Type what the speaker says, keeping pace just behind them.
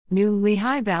New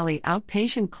Lehigh Valley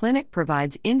Outpatient Clinic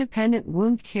provides independent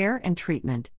wound care and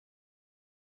treatment.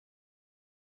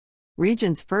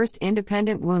 Region's first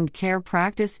independent wound care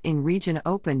practice in region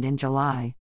opened in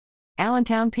July.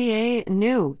 Allentown, PA.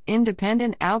 New,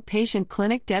 independent outpatient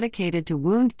clinic dedicated to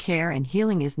wound care and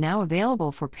healing is now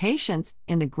available for patients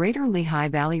in the greater Lehigh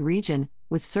Valley region,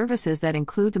 with services that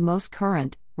include the most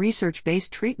current,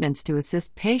 research-based treatments to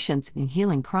assist patients in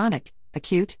healing chronic,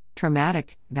 acute,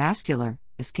 traumatic, vascular,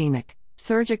 ischemic,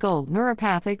 surgical,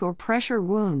 neuropathic, or pressure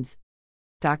wounds.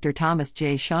 Dr. Thomas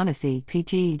J. Shaughnessy,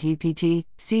 PT, DPT,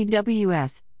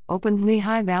 CWS, opened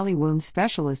Lehigh Valley Wound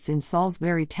Specialists in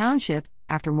Salisbury Township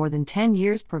after more than 10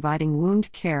 years providing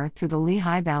wound care through the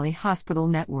Lehigh Valley Hospital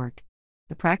Network.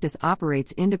 The practice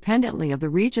operates independently of the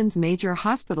region's major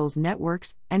hospitals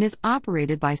networks and is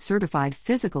operated by certified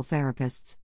physical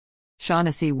therapists.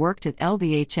 Shaughnessy worked at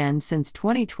LVHN since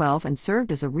 2012 and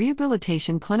served as a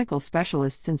rehabilitation clinical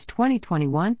specialist since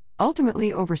 2021,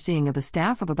 ultimately overseeing a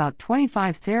staff of about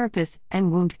 25 therapists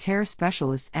and wound care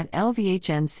specialists at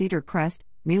LVHN Cedar Crest,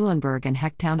 Muhlenberg, and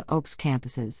Hecktown Oaks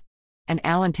campuses. An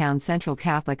Allentown Central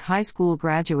Catholic High School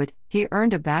graduate, he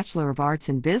earned a Bachelor of Arts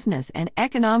in Business and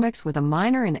Economics with a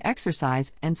minor in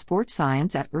Exercise and Sports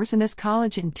Science at Ursinus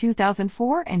College in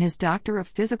 2004 and his Doctor of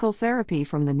Physical Therapy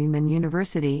from the Newman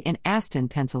University in Aston,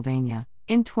 Pennsylvania,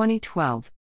 in 2012.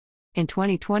 In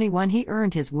 2021 he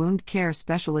earned his Wound Care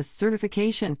Specialist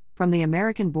certification from the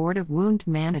American Board of Wound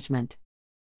Management.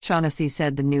 Shaughnessy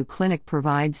said the new clinic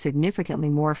provides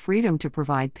significantly more freedom to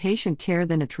provide patient care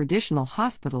than a traditional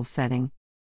hospital setting.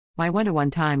 My one-to-one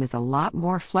time is a lot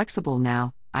more flexible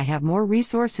now, I have more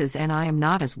resources and I am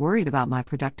not as worried about my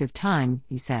productive time,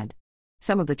 he said.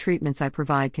 Some of the treatments I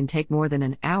provide can take more than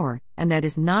an hour, and that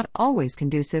is not always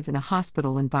conducive in a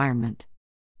hospital environment.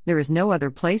 There is no other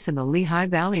place in the Lehigh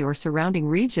Valley or surrounding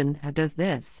region that does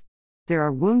this. There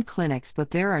are wound clinics, but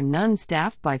there are none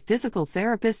staffed by physical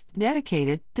therapists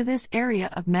dedicated to this area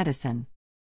of medicine.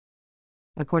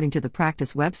 According to the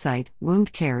practice website,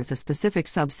 wound care is a specific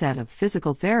subset of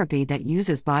physical therapy that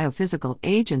uses biophysical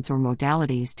agents or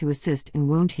modalities to assist in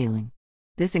wound healing.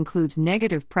 This includes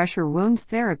negative pressure wound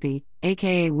therapy,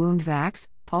 aka wound vacs,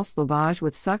 pulse lavage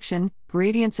with suction,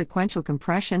 gradient sequential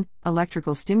compression,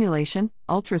 electrical stimulation,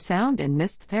 ultrasound, and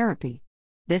mist therapy.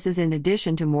 This is in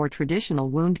addition to more traditional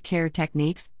wound care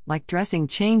techniques, like dressing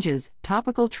changes,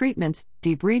 topical treatments,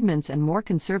 debridements, and more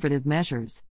conservative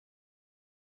measures.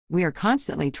 We are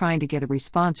constantly trying to get a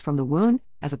response from the wound,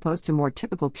 as opposed to more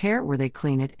typical care where they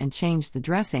clean it and change the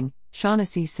dressing,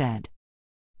 Shaughnessy said.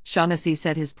 Shaughnessy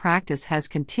said his practice has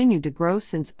continued to grow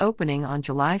since opening on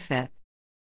July 5.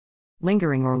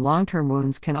 Lingering or long-term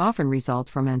wounds can often result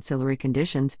from ancillary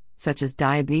conditions, such as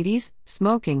diabetes,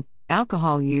 smoking,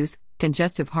 alcohol use,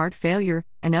 congestive heart failure,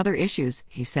 and other issues,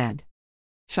 he said.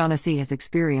 Shaughnessy has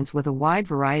experience with a wide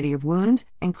variety of wounds,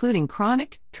 including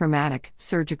chronic, traumatic,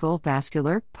 surgical,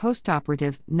 vascular,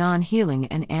 postoperative, non-healing,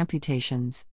 and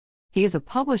amputations. He is a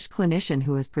published clinician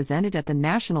who has presented at the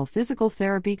National Physical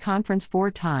Therapy Conference 4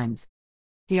 times.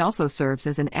 He also serves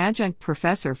as an adjunct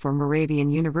professor for Moravian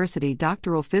University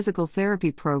Doctoral Physical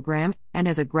Therapy Program and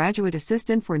as a graduate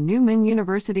assistant for Newman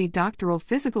University Doctoral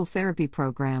Physical Therapy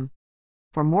Program.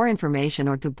 For more information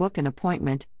or to book an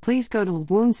appointment, please go to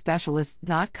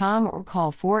woundspecialist.com or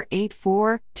call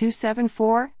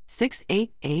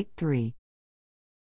 484-274-6883.